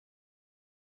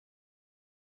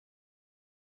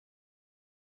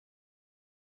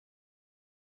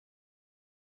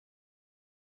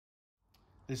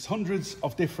There's hundreds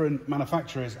of different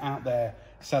manufacturers out there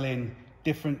selling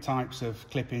different types of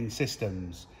clipping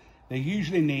systems. They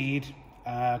usually need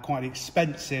quite an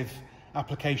expensive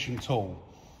application tool.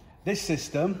 This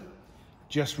system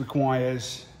just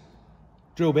requires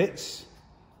drill bits,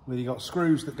 where you've got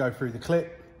screws that go through the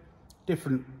clip,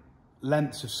 different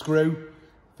lengths of screw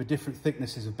for different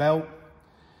thicknesses of belt,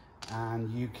 and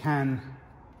you can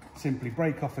simply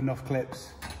break off enough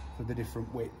clips for the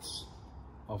different widths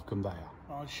of conveyor.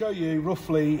 I'll show you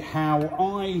roughly how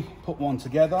I put one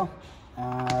together.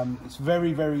 It's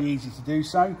very, very easy to do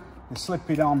so. You slip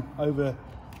it on over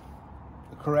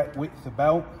the correct width of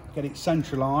belt, get it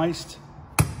centralised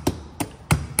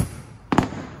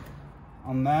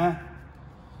on there.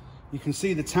 You can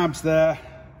see the tabs there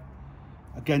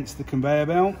against the conveyor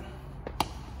belt.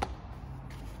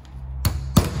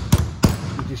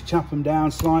 You just chap them down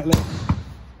slightly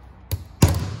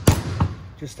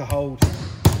just to hold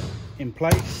in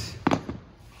place.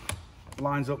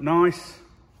 Lines up nice,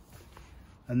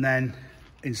 and then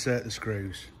insert the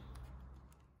screws.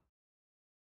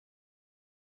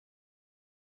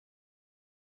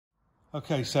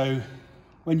 Okay, so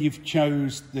when you've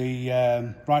chose the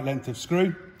right length of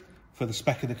screw for the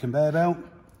spec of the conveyor belt,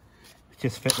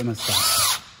 just fit them as such.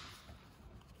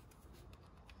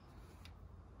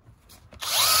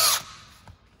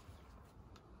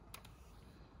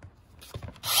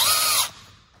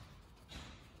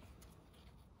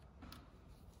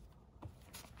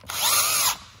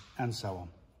 And so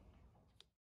on.